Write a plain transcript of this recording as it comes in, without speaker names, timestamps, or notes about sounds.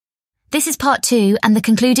This is part 2 and the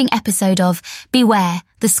concluding episode of Beware,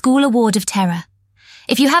 the School Award of Terror.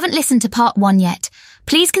 If you haven't listened to part 1 yet,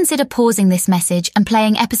 please consider pausing this message and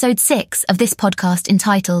playing episode 6 of this podcast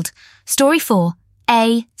entitled Story 4,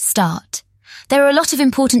 A Start. There are a lot of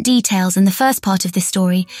important details in the first part of this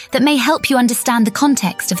story that may help you understand the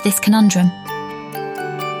context of this conundrum.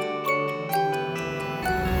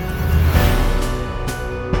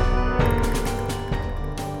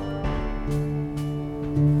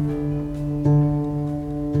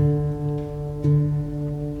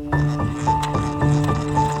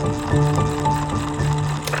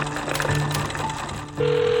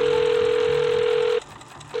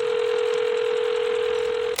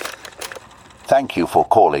 Thank you for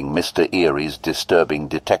calling Mr. Eerie's Disturbing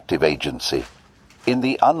Detective Agency. In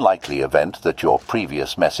the unlikely event that your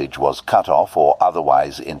previous message was cut off or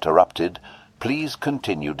otherwise interrupted, please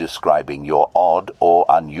continue describing your odd or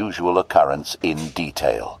unusual occurrence in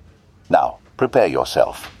detail. Now, prepare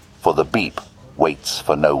yourself, for the beep waits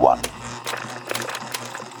for no one.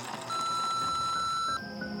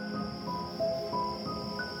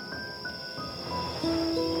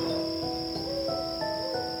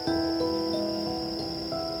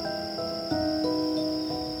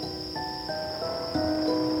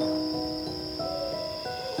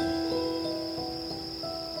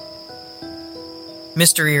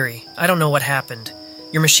 Mr. Eerie, I don't know what happened.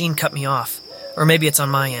 Your machine cut me off. Or maybe it's on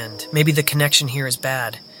my end. Maybe the connection here is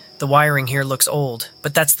bad. The wiring here looks old,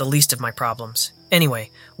 but that's the least of my problems. Anyway,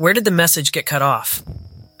 where did the message get cut off?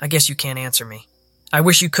 I guess you can't answer me. I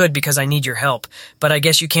wish you could because I need your help, but I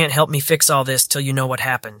guess you can't help me fix all this till you know what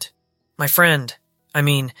happened. My friend,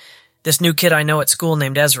 this new kid I know at school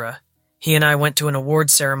named Ezra, he and I went to an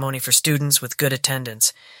awards ceremony for students with good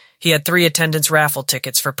attendance. He had 3 attendance raffle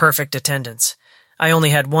tickets for perfect attendance. I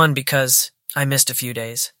only had 1 because I missed a few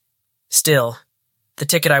days. Still, the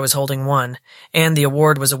ticket I was holding won, and the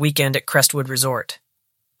award was a weekend at Crestwood Resort.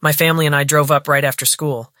 My family and I drove up right after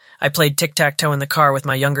school. I played tic-tac-toe in the car with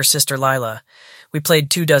my younger sister Lila. We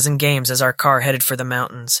played 24 games as our car headed for the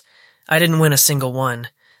mountains. I didn't win a single one.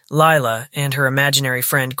 Lila and her imaginary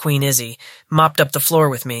friend Queen Izzy mopped up the floor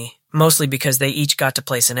with me, mostly because they each got to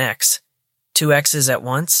place an X. 2 X's at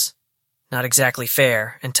once? Not exactly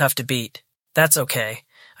fair and tough to beat. That's okay.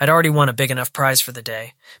 I'd already won a big enough prize for the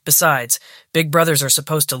day. Besides, big brothers are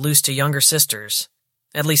supposed to lose to younger sisters.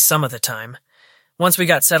 At least some of the time. Once we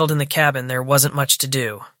got settled in the cabin, there wasn't much to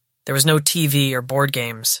do. There was no TV or board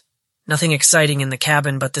games. Nothing exciting in the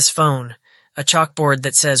cabin but this phone, a chalkboard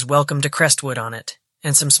that says Welcome to Crestwood on it,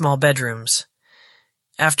 and some small bedrooms.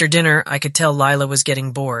 After dinner, I could tell Lila was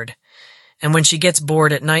getting bored. And when she gets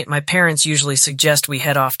bored at night, my parents usually suggest we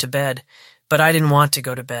head off to bed, but I didn't want to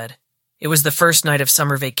go to bed. It was the first night of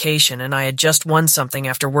summer vacation, and I had just won something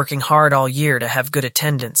after working hard all year to have good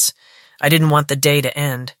attendance. I didn't want the day to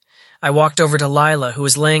end. I walked over to Lila, who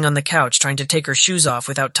was laying on the couch trying to take her shoes off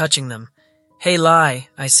without touching them. "Hey, Li,"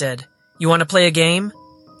 I said. "You want to play a game?"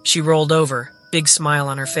 She rolled over, big smile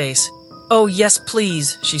on her face. "Oh, yes,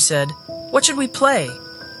 please," she said. "What should we play?"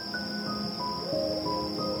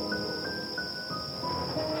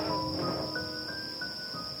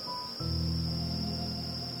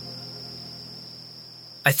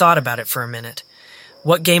 I thought about it for a minute.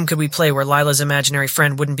 What game could we play where Lila's imaginary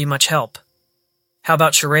friend wouldn't be much help? "How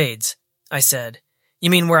about charades?" I said.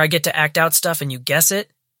 "You mean where I get to act out stuff and you guess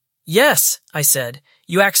it?" "Yes," I said.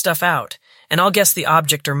 "You act stuff out, and I'll guess the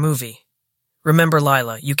object or movie. Remember,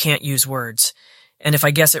 Lila, you can't use words, and if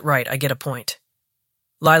I guess it right, I get a point."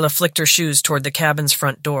 Lila flicked her shoes toward the cabin's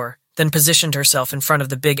front door, then positioned herself in front of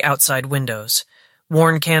the big outside windows.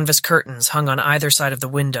 Worn canvas curtains hung on either side of the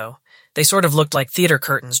window. They sort of looked like theater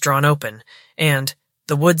curtains drawn open, and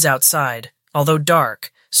the woods outside, although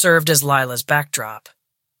dark, served as Lila's backdrop.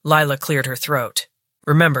 Lila cleared her throat.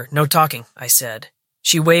 "Remember, no talking," I said.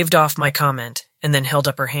 She waved off my comment, and then held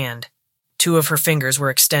up her hand. 2 of her fingers were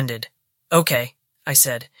extended. "Okay," I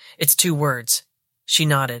said. "It's 2 words." She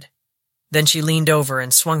nodded. Then she leaned over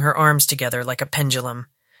and swung her arms together like a pendulum.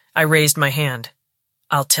 I raised my hand.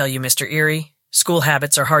 "I'll tell you, Mr. Eerie, school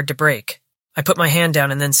habits are hard to break." I put my hand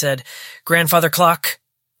down and then said, "Grandfather clock?"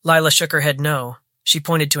 Lila shook her head no. She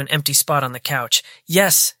pointed to an empty spot on the couch.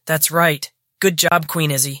 "Yes, that's right. Good job,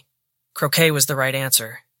 Queen Izzy." Croquet was the right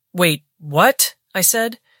answer. "Wait, what?" I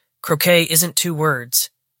said. "Croquet isn't 2 words."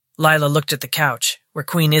 Lila looked at the couch, where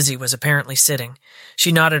Queen Izzy was apparently sitting.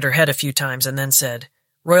 She nodded her head a few times and then said,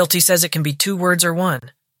 "Royalty says it can be 2 words or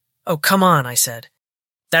 1. "Oh, come on," I said.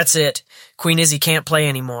 "That's it. Queen Izzy can't play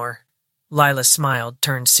anymore." Lila smiled,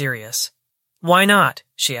 turned serious. "Why not?"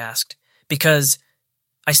 she asked. "Because—"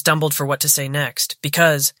 I stumbled for what to say next.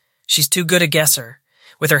 "Because she's too good a guesser.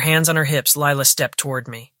 With her hands on her hips, Lila stepped toward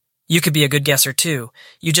me. You could be a good guesser too.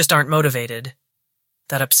 You just aren't motivated.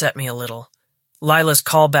 That upset me a little. Lila's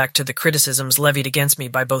callback to the criticisms levied against me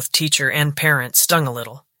by both teacher and parent stung a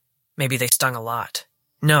little. Maybe they stung a lot.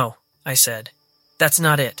 No, I said. That's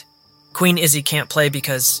not it. Queen Izzy can't play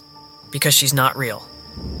because she's not real.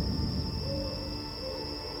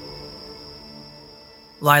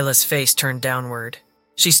 Lila's face turned downward.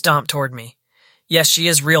 She stomped toward me. Yes, she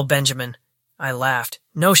is real, Benjamin. I laughed.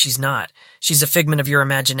 No, she's not. She's a figment of your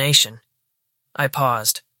imagination. I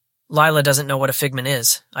paused. Lila doesn't know what a figment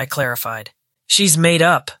is, I clarified. She's made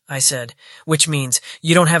up, I said, which means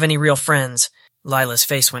you don't have any real friends. Lila's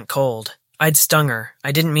face went cold. I'd stung her.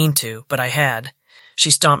 I didn't mean to, but I had.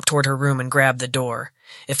 She stomped toward her room and grabbed the door.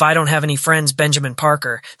 If I don't have any friends, Benjamin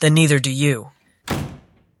Parker, then neither do you.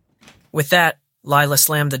 With that, Lila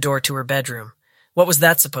slammed the door to her bedroom. What was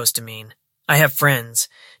that supposed to mean? I have friends.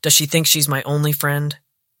 Does she think she's my only friend?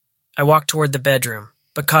 I walked toward the bedroom,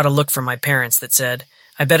 but caught a look from my parents that said,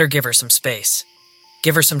 I better give her some space.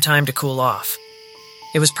 Give her some time to cool off.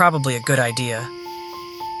 It was probably a good idea.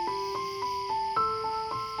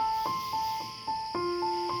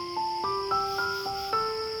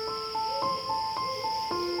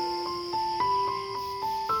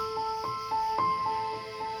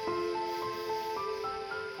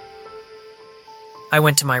 I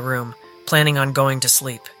went to my room, planning on going to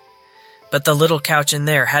sleep. But the little couch in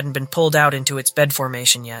there hadn't been pulled out into its bed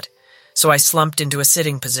formation yet, so I slumped into a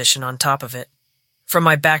sitting position on top of it. From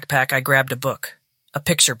my backpack, I grabbed a book, a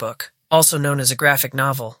picture book, also known as a graphic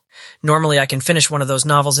novel. Normally I can finish one of those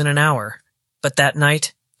novels in an hour, but that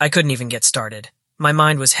night, I couldn't even get started. My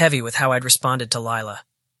mind was heavy with how I'd responded to Lila.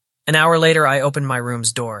 An hour later, I opened my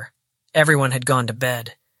room's door. Everyone had gone to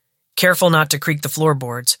bed. Careful not to creak the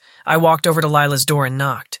floorboards, I walked over to Lila's door and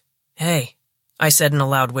knocked. Hey, I said in a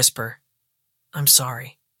loud whisper. I'm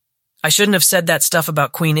sorry. I shouldn't have said that stuff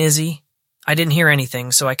about Queen Izzy. I didn't hear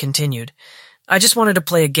anything, so I continued. I just wanted to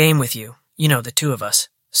play a game with you, the two of us,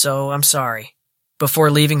 so I'm sorry. Before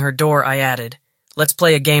leaving her door, I added, let's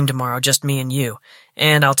play a game tomorrow, just me and you,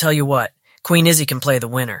 and I'll tell you what, Queen Izzy can play the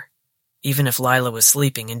winner. Even if Lila was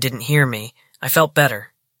sleeping and didn't hear me, I felt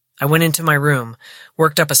better. I went into my room,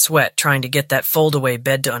 worked up a sweat trying to get that fold-away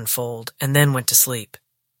bed to unfold, and then went to sleep.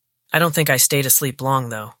 I don't think I stayed asleep long,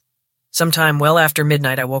 though. Sometime well after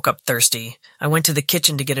midnight, I woke up thirsty. I went to the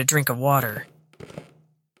kitchen to get a drink of water.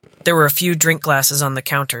 There were a few drink glasses on the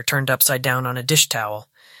counter turned upside down on a dish towel.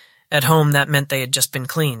 At home, that meant they had just been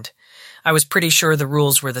cleaned. I was pretty sure the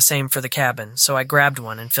rules were the same for the cabin, so I grabbed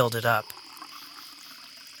one and filled it up.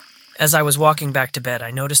 As I was walking back to bed,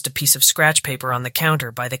 I noticed a piece of scratch paper on the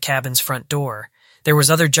counter by the cabin's front door. There was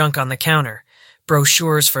other junk on the counter,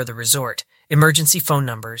 brochures for the resort, emergency phone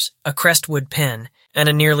numbers, a Crestwood pen, and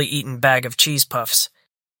a nearly eaten bag of cheese puffs.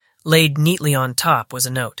 Laid neatly on top was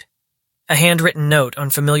a note. A handwritten note on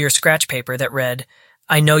familiar scratch paper that read,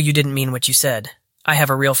 I know you didn't mean what you said. I have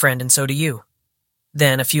a real friend and so do you.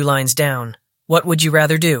 Then, a few lines down, what would you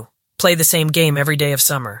rather do? Play the same game every day of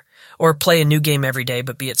summer, or play a new game every day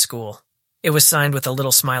but be at school. It was signed with a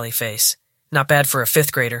little smiley face. Not bad for a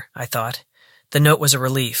fifth grader, I thought. The note was a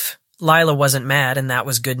relief. Lila wasn't mad, and that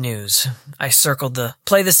was good news. I circled the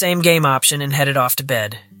play the same game option and headed off to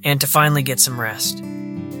bed, and to finally get some rest.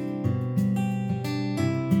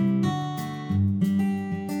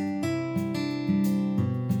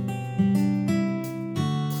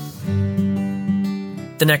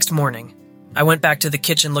 The next morning, I went back to the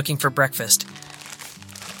kitchen looking for breakfast.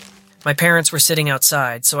 My parents were sitting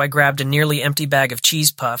outside, so I grabbed a nearly empty bag of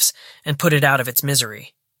cheese puffs and put it out of its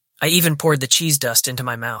misery. I even poured the cheese dust into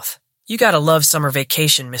my mouth. You gotta love summer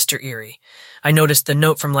vacation, Mr. Eerie. I noticed the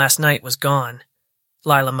note from last night was gone.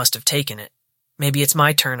 Lila must have taken it. Maybe it's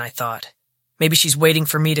my turn, I thought. Maybe she's waiting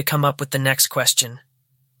for me to come up with the next question.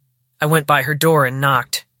 I went by her door and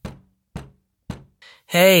knocked.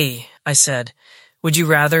 Hey, I said. Would you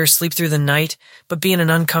rather sleep through the night, but be in an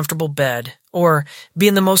uncomfortable bed, or be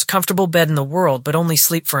in the most comfortable bed in the world, but only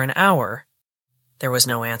sleep for an hour? There was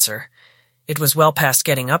no answer. It was well past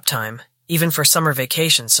getting up time, even for summer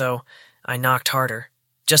vacation, so I knocked harder.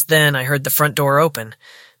 Just then, I heard the front door open.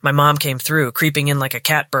 My mom came through, creeping in like a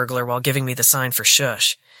cat burglar while giving me the sign for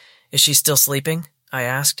shush. Is she still sleeping? I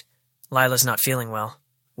asked. Lila's not feeling well.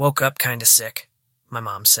 Woke up kinda sick, my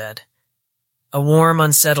mom said. A warm,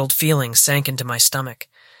 unsettled feeling sank into my stomach.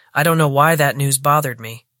 I don't know why that news bothered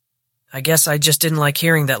me. I guess I just didn't like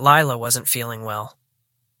hearing that Lila wasn't feeling well.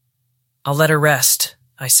 I'll let her rest,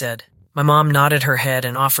 I said. My mom nodded her head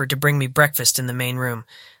and offered to bring me breakfast in the main room.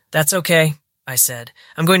 That's okay, I said.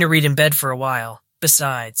 I'm going to read in bed for a while.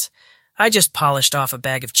 Besides, I just polished off a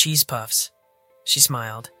bag of cheese puffs. She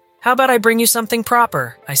smiled. How about I bring you something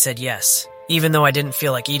proper? I said yes, even though I didn't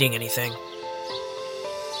feel like eating anything.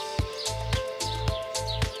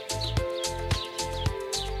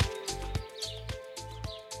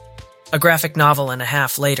 A graphic novel and a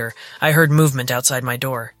half later, I heard movement outside my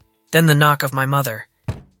door. Then the knock of my mother.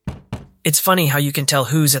 It's funny how you can tell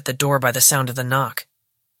who's at the door by the sound of the knock.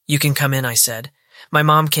 You can come in, I said. My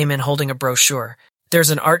mom came in holding a brochure. There's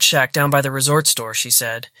an art shack down by the resort store, she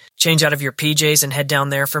said. Change out of your PJs and head down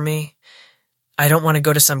there for me. I don't want to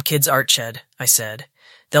go to some kid's art shed, I said.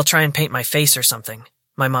 They'll try and paint my face or something.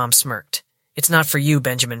 My mom smirked. It's not for you,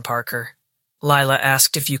 Benjamin Parker. Lila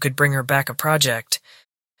asked if you could bring her back a project.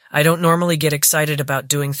 I don't normally get excited about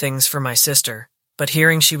doing things for my sister, but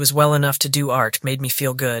hearing she was well enough to do art made me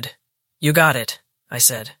feel good. You got it, I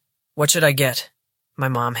said. What should I get? My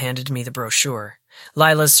mom handed me the brochure.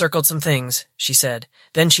 Lila's circled some things, she said.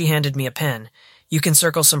 Then she handed me a pen. You can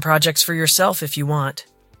circle some projects for yourself if you want.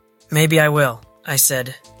 Maybe I will, I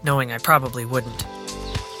said, knowing I probably wouldn't.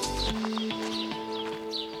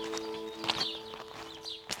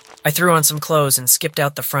 I threw on some clothes and skipped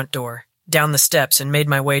out the front door, down the steps, and made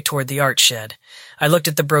my way toward the art shed. I looked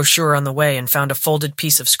at the brochure on the way and found a folded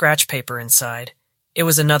piece of scratch paper inside. It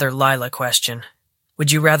was another Lila question.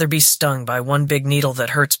 Would you rather be stung by one big needle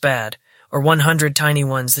that hurts bad, or 100 tiny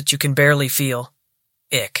ones that you can barely feel?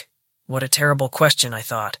 Ick. What a terrible question, I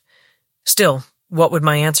thought. Still, what would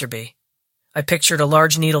my answer be? I pictured a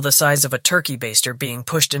large needle the size of a turkey baster being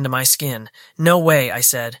pushed into my skin. No way, I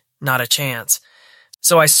said. Not a chance.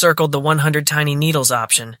 So I circled the 100 tiny needles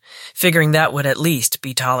option, figuring that would at least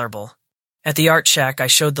be tolerable. At the art shack, I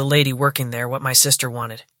showed the lady working there what my sister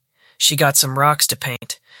wanted. She got some rocks to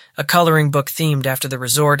paint, a coloring book themed after the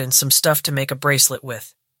resort, and some stuff to make a bracelet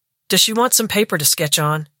with. Does she want some paper to sketch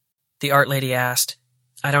on? The art lady asked.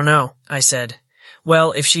 I don't know, I said.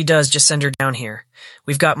 Well, if she does, just send her down here.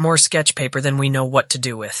 We've got more sketch paper than we know what to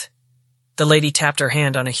do with. The lady tapped her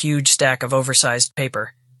hand on a huge stack of oversized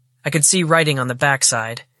paper. I could see writing on the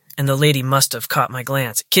backside, and the lady must have caught my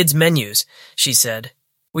glance. Kids' menus, she said.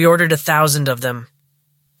 We ordered 1,000 of them.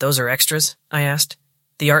 Those are extras? I asked.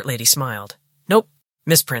 The art lady smiled. Nope,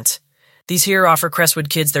 misprints. These here offer Crestwood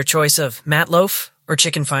kids their choice of Matloaf or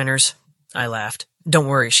chicken finers. I laughed. Don't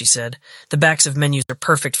worry, she said. The backs of menus are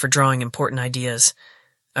perfect for drawing important ideas.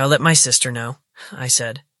 I'll let my sister know, I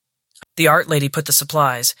said. The art lady put the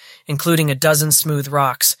supplies, including a dozen smooth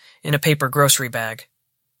rocks, in a paper grocery bag.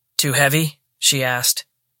 Too heavy? She asked.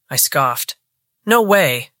 I scoffed. No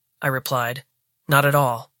way, I replied. Not at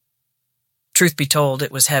all. Truth be told,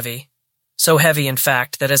 it was heavy. So heavy, in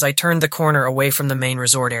fact, that as I turned the corner away from the main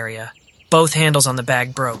resort area, both handles on the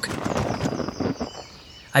bag broke.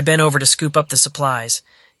 I bent over to scoop up the supplies.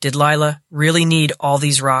 Did Lila really need all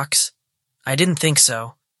these rocks? I didn't think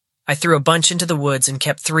so. I threw a bunch into the woods and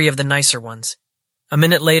kept 3 of the nicer ones. A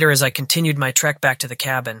minute later, as I continued my trek back to the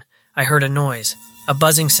cabin, I heard a noise, a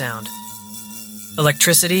buzzing sound.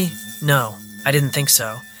 Electricity? No, I didn't think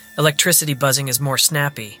so. Electricity buzzing is more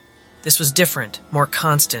snappy. This was different, more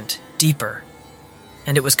constant, deeper.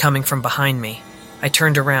 And it was coming from behind me. I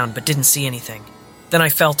turned around but didn't see anything. Then I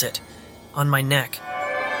felt it, on my neck.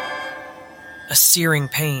 A searing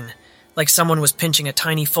pain, like someone was pinching a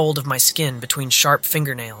tiny fold of my skin between sharp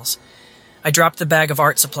fingernails. I dropped the bag of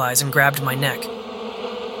art supplies and grabbed my neck.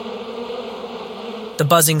 The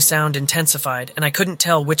buzzing sound intensified, and I couldn't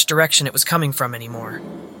tell which direction it was coming from anymore.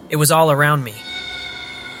 It was all around me.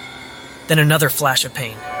 Then another flash of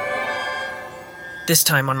pain. This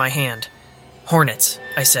time on my hand. Hornets,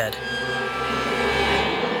 I said.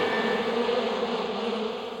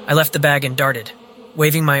 I left the bag and darted,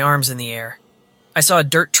 waving my arms in the air. I saw a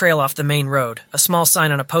dirt trail off the main road. A small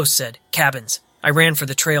sign on a post said, Cabins. I ran for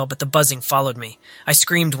the trail, but the buzzing followed me. I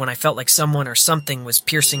screamed when I felt like someone or something was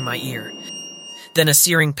piercing my ear. Then a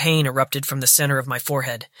searing pain erupted from the center of my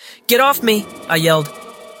forehead. Get off me, I yelled.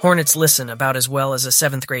 Hornets listen about as well as a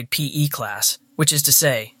 7th grade PE class, which is to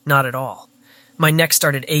say, not at all. My neck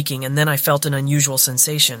started aching, and then I felt an unusual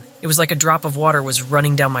sensation. It was like a drop of water was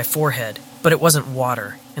running down my forehead, but it wasn't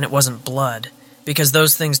water, and it wasn't blood, because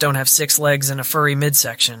those things don't have 6 legs and a furry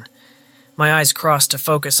midsection. My eyes crossed to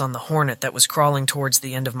focus on the hornet that was crawling towards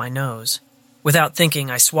the end of my nose. Without thinking,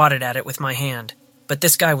 I swatted at it with my hand, but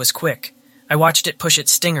this guy was quick. I watched it push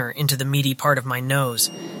its stinger into the meaty part of my nose.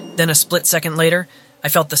 Then a split second later, I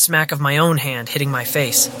felt the smack of my own hand hitting my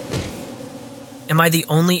face. Am I the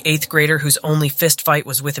only 8th grader whose only fist fight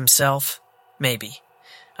was with himself? Maybe.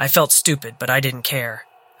 I felt stupid, but I didn't care.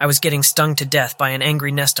 I was getting stung to death by an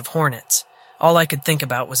angry nest of hornets. All I could think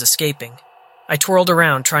about was escaping. I twirled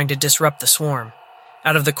around, trying to disrupt the swarm.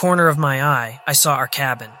 Out of the corner of my eye, I saw our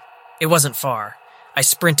cabin. It wasn't far. I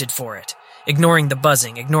sprinted for it, ignoring the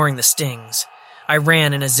buzzing, ignoring the stings. I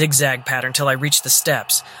ran in a zigzag pattern till I reached the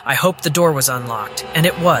steps. I hoped the door was unlocked, and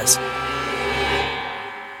it was.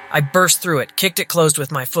 I burst through it, kicked it closed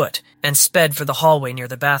with my foot, and sped for the hallway near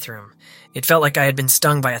the bathroom. It felt like I had been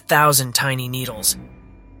stung by 1,000 tiny needles.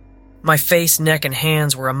 My face, neck, and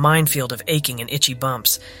hands were a minefield of aching and itchy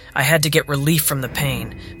bumps. I had to get relief from the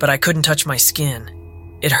pain, but I couldn't touch my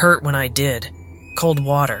skin. It hurt when I did. Cold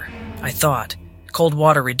water, I thought. Cold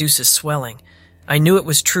water reduces swelling. I knew it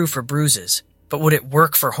was true for bruises, but would it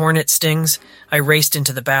work for hornet stings? I raced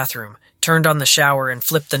into the bathroom, turned on the shower, and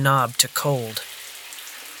flipped the knob to cold.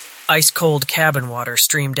 Ice-cold cabin water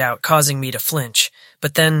streamed out, causing me to flinch,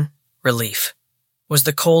 but then relief. Was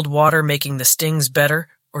the cold water making the stings better,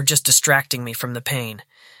 or just distracting me from the pain?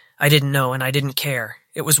 I didn't know, and I didn't care.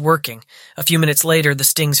 It was working. A few minutes later, the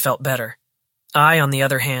stings felt better. I, on the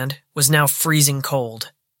other hand, was now freezing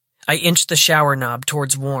cold. I inched the shower knob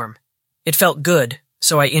towards warm. It felt good,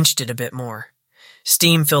 so I inched it a bit more.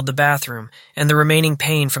 Steam filled the bathroom, and the remaining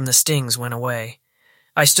pain from the stings went away.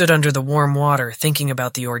 I stood under the warm water, thinking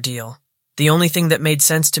about the ordeal. The only thing that made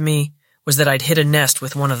sense to me was that I'd hit a nest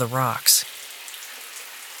with one of the rocks.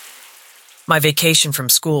 My vacation from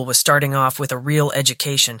school was starting off with a real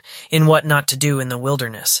education in what not to do in the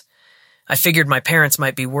wilderness. I figured my parents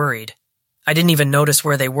might be worried. I didn't even notice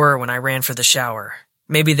where they were when I ran for the shower.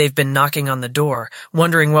 Maybe they've been knocking on the door,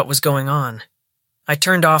 wondering what was going on. I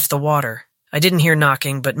turned off the water. I didn't hear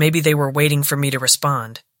knocking, but maybe they were waiting for me to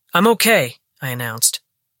respond. "I'm okay," I announced.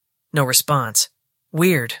 No response.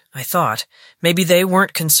 Weird, I thought. Maybe they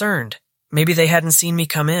weren't concerned. Maybe they hadn't seen me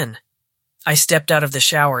come in. I stepped out of the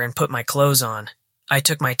shower and put my clothes on. I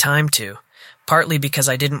took my time to, partly because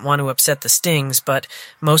I didn't want to upset the stings, but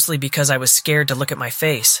mostly because I was scared to look at my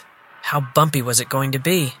face. How bumpy was it going to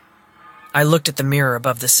be? I looked at the mirror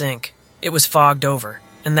above the sink. It was fogged over,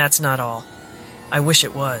 and that's not all. I wish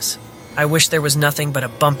it was. I wish there was nothing but a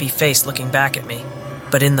bumpy face looking back at me,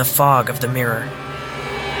 but in the fog of the mirror.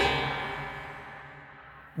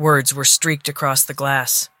 Words were streaked across the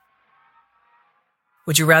glass.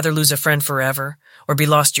 Would you rather lose a friend forever, or be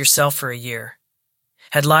lost yourself for a year?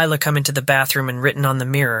 Had Lila come into the bathroom and written on the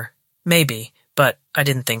mirror? Maybe, but I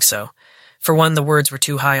didn't think so. For one, the words were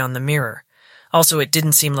too high on the mirror. Also, it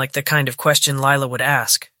didn't seem like the kind of question Lila would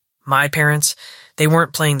ask. My parents, they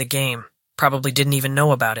weren't playing the game, probably didn't even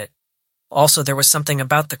know about it. Also, there was something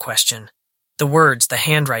about the question. The words, the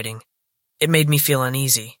handwriting. It made me feel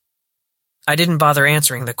uneasy. I didn't bother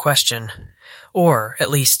answering the question. Or, at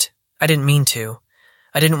least, I didn't mean to.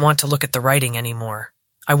 I didn't want to look at the writing anymore.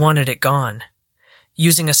 I wanted it gone.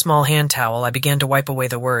 Using a small hand towel, I began to wipe away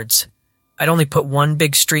the words. I'd only put one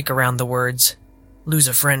big streak around the words, "Lose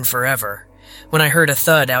a friend forever," when I heard a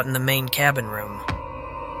thud out in the main cabin room.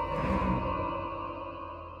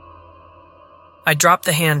 I dropped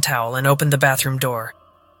the hand towel and opened the bathroom door.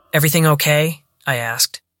 "Everything okay?" I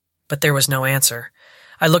asked. But there was no answer.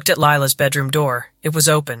 I looked at Lila's bedroom door. It was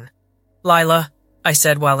open. "Lila," I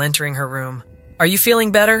said while entering her room, "are you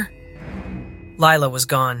feeling better?" Lila was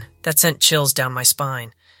gone. That sent chills down my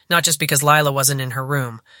spine. Not just because Lila wasn't in her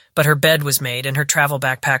room, but her bed was made and her travel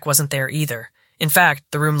backpack wasn't there either. In fact,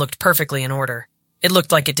 the room looked perfectly in order. It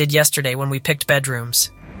looked like it did yesterday when we picked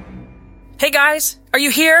bedrooms. "Hey guys, are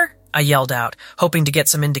you here?" I yelled out, hoping to get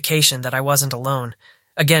some indication that I wasn't alone.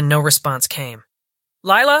 Again, no response came.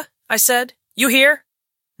 "Lila," I said, "you here?"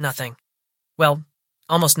 Nothing. Well,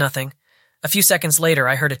 almost nothing. A few seconds later,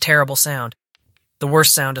 I heard a terrible sound. The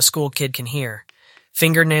worst sound a school kid can hear.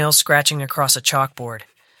 Fingernails scratching across a chalkboard.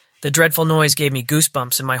 The dreadful noise gave me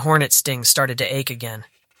goosebumps and my hornet stings started to ache again.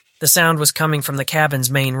 The sound was coming from the cabin's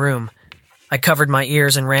main room. I covered my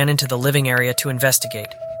ears and ran into the living area to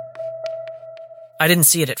investigate. I didn't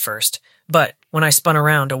see it at first, but when I spun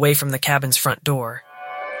around away from the cabin's front door,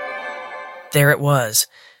 there it was,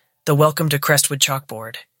 the Welcome to Crestwood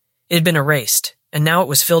chalkboard. It had been erased, and now it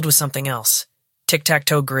was filled with something else.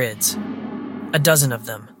 Tic-tac-toe grids. A dozen of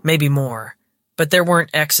them, maybe more. But there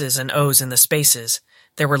weren't X's and O's in the spaces.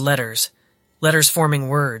 There were letters. Letters forming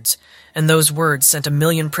words, and those words sent a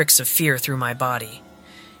million pricks of fear through my body.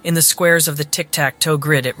 In the squares of the tic-tac-toe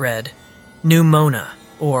grid it read, New Mona,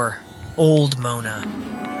 or Old Mona.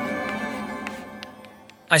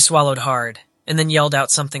 I swallowed hard, and then yelled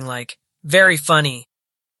out something like, "Very funny.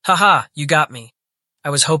 Haha, you got me." I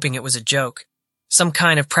was hoping it was a joke. Some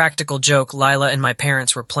kind of practical joke Lila and my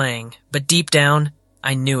parents were playing, but deep down,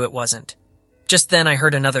 I knew it wasn't. Just then I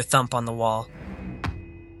heard another thump on the wall.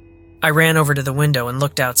 I ran over to the window and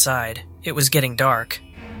looked outside. It was getting dark.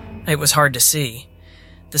 It was hard to see.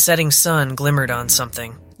 The setting sun glimmered on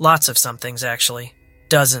something. Lots of somethings, actually.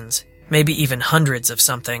 Dozens. maybe even hundreds of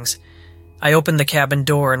somethings. I opened the cabin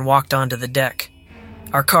door and walked onto the deck.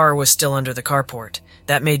 Our car was still under the carport.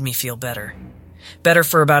 That made me feel better. Better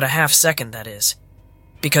for about a half second, that is.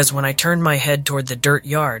 Because when I turned my head toward the dirt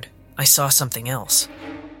yard, I saw something else.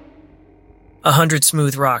 100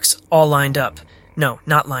 smooth rocks, all lined up. No,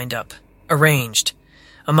 not lined up. Arranged.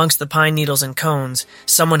 Amongst the pine needles and cones,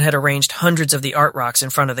 someone had arranged hundreds of the art rocks in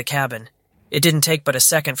front of the cabin. It didn't take but a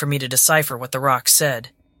second for me to decipher what the rocks said.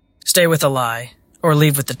 Stay with a lie, or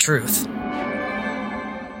leave with the truth.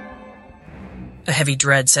 A heavy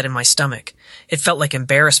dread set in my stomach. It felt like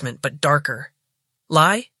embarrassment, but darker.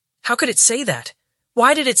 Lie? How could it say that?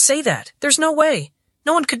 Why did it say that? There's no way.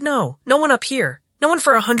 No one could know. No one up here. No one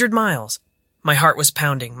for 100 miles. My heart was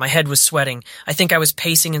pounding. My head was sweating. I think I was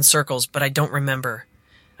pacing in circles, but I don't remember.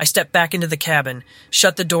 I stepped back into the cabin,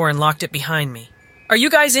 shut the door, and locked it behind me. Are you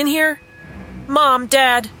guys in here? Mom,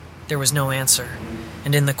 Dad. There was no answer,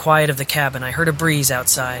 and in the quiet of the cabin, I heard a breeze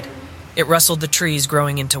outside. It rustled the trees,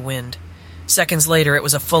 growing into wind. Seconds later, it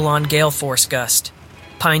was a full-on gale force gust.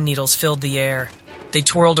 Pine needles filled the air. They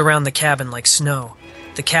twirled around the cabin like snow.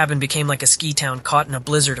 The cabin became like a ski town caught in a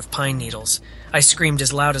blizzard of pine needles. I screamed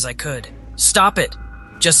as loud as I could. Stop it!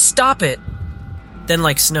 Just stop it! Then,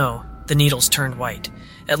 like snow, the needles turned white.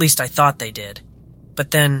 At least I thought they did.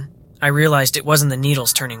 But then, I realized it wasn't the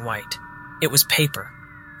needles turning white. It was paper.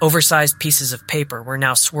 Oversized pieces of paper were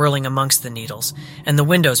now swirling amongst the needles, and the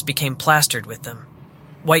windows became plastered with them.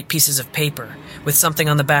 White pieces of paper, with something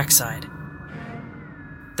on the backside.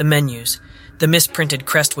 The menus, the misprinted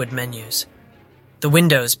Crestwood menus. The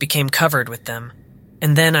windows became covered with them,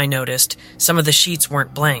 and then I noticed some of the sheets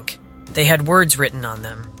weren't blank. They had words written on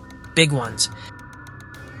them, big ones.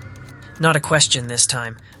 Not a question this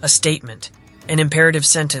time, a statement, an imperative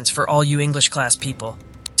sentence for all you English class people.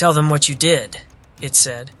 Tell them what you did, it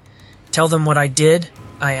said. Tell them what I did,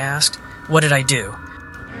 I asked. What did I do?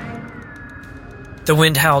 The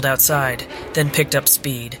wind howled outside, then picked up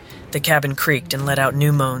speed. The cabin creaked and let out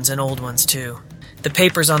new moans and old ones too. The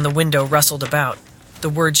papers on the window rustled about. The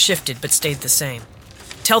words shifted but stayed the same.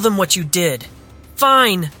 Tell them what you did.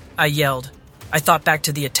 Fine, I yelled. I thought back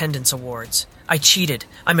to the attendance awards. I cheated.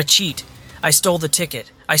 I'm a cheat. I stole the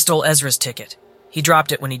ticket. I stole Ezra's ticket. He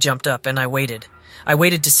dropped it when he jumped up, and I waited. I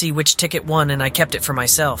waited to see which ticket won, and I kept it for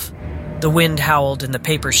myself. The wind howled and the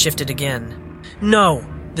papers shifted again. No,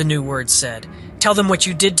 the new words said. Tell them what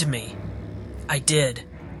you did to me. I did,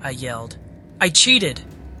 I yelled. I cheated.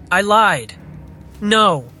 I lied.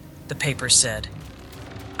 No, the papers said.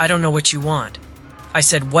 I don't know what you want. I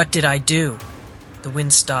said, what did I do? The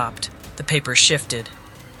wind stopped. The papers shifted.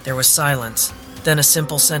 There was silence, then a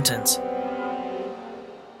simple sentence.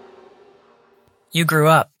 You grew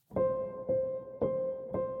up.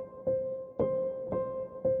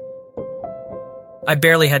 I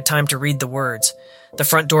barely had time to read the words. The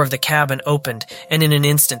front door of the cabin opened, and in an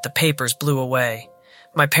instant the papers blew away.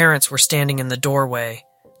 My parents were standing in the doorway.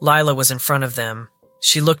 Lila was in front of them.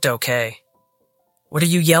 She looked okay. What are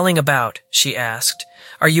you yelling about? She asked.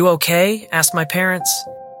 Are you okay? Asked my parents.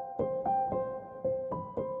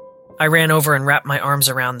 I ran over and wrapped my arms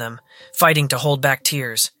around them, fighting to hold back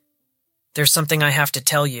tears. There's something I have to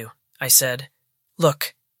tell you, I said.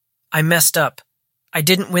 Look, I messed up. I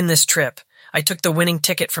didn't win this trip. I took the winning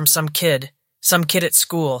ticket from some kid at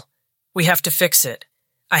school. We have to fix it.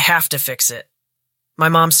 I have to fix it. My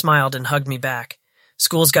mom smiled and hugged me back.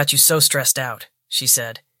 School's got you so stressed out, she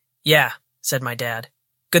said. Yeah, said my dad.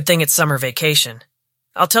 Good thing it's summer vacation.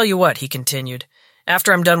 I'll tell you what, he continued.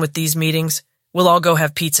 After I'm done with these meetings, we'll all go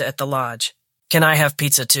have pizza at the lodge. Can I have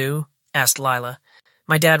pizza too? Asked Lila.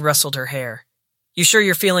 My dad rustled her hair. You sure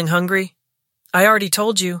you're feeling hungry? I already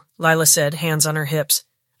told you, Lila said, hands on her hips.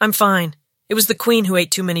 I'm fine. It was the Queen who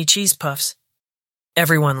ate too many cheese puffs.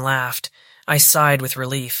 Everyone laughed. I sighed with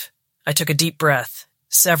relief. I took a deep breath,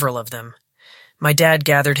 several of them. My dad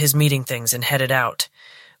gathered his meeting things and headed out.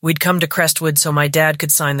 We'd come to Crestwood so my dad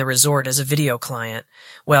could sign the resort as a video client.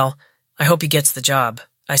 Well, I hope he gets the job,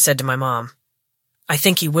 I said to my mom. I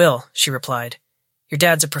think he will, she replied. Your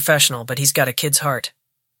dad's a professional, but he's got a kid's heart.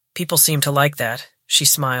 People seem to like that, she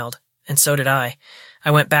smiled, and so did I.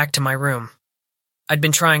 I went back to my room. I'd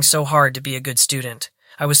been trying so hard to be a good student.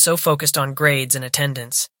 I was so focused on grades and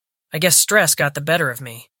attendance. I guess stress got the better of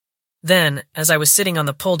me. Then, as I was sitting on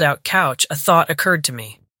the pulled-out couch, a thought occurred to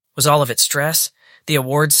me. Was all of it stress? The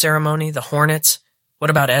awards ceremony, the Hornets? What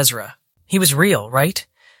about Ezra? He was real, right?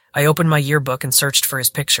 I opened my yearbook and searched for his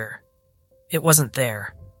picture. It wasn't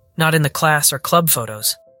there. Not in the class or club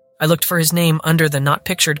photos. I looked for his name under the not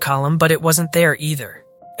pictured column, but it wasn't there either.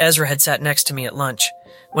 Ezra had sat next to me at lunch,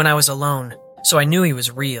 when I was alone, so I knew he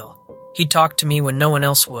was real. He'd talk to me when no one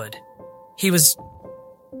else would. He was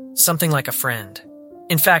something like a friend.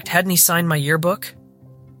 In fact, hadn't he signed my yearbook?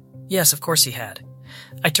 Yes, of course he had.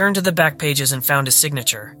 I turned to the back pages and found his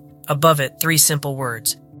signature. Above it, 3 simple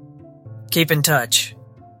words. Keep in touch.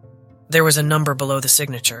 There was a number below the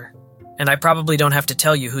signature, and I probably don't have to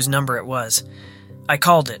tell you whose number it was. I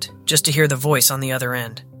called it, just to hear the voice on the other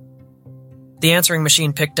end. The answering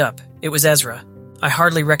machine picked up. It was Ezra. I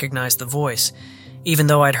hardly recognized the voice, even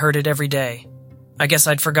though I'd heard it every day. I guess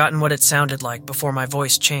I'd forgotten what it sounded like before my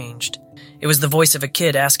voice changed. It was the voice of a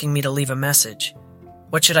kid asking me to leave a message.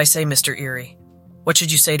 What should I say, Mr. Eerie? What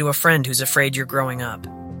should you say to a friend who's afraid you're growing up?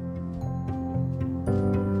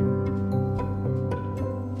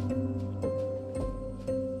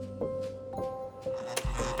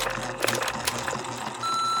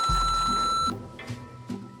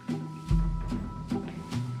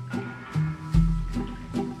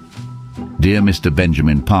 Dear Mr.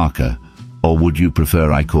 Benjamin Parker, or would you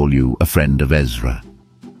prefer I call you a friend of Ezra?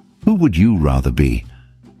 Who would you rather be?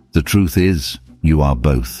 The truth is, you are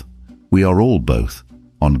both. We are all both,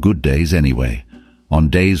 on good days anyway. On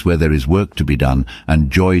days where there is work to be done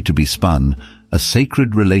and joy to be spun, a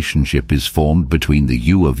sacred relationship is formed between the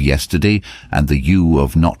you of yesterday and the you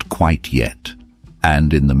of not quite yet.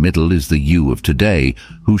 And in the middle is the you of today,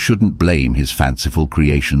 who shouldn't blame his fanciful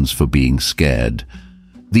creations for being scared.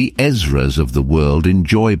 The Ezras of the world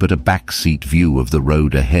enjoy but a backseat view of the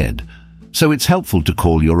road ahead. So it's helpful to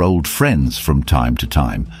call your old friends from time to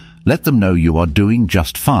time. Let them know you are doing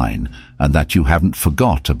just fine and that you haven't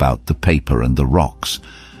forgot about the paper and the rocks.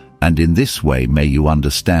 And in this way may you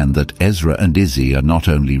understand that Ezra and Izzy are not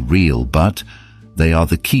only real, but they are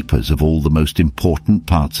the keepers of all the most important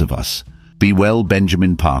parts of us. Be well,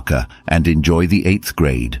 Benjamin Parker, and enjoy the 8th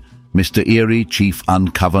grade. Mr. Eerie, Chief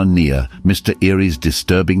Uncover Near, Mr. Eerie's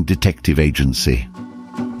Disturbing Detective Agency.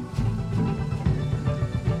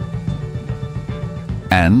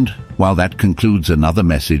 And, while that concludes another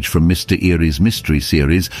message from Mr. Eerie's Mystery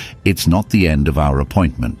Series, it's not the end of our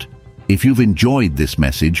appointment. If you've enjoyed this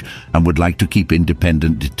message and would like to keep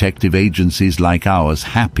independent detective agencies like ours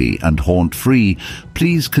happy and haunt-free,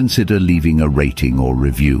 please consider leaving a rating or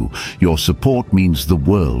review. Your support means the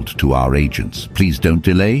world to our agents. Please don't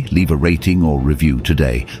delay. Leave a rating or review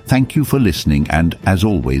today. Thank you for listening, and as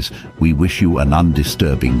always, we wish you an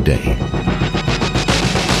undisturbing day.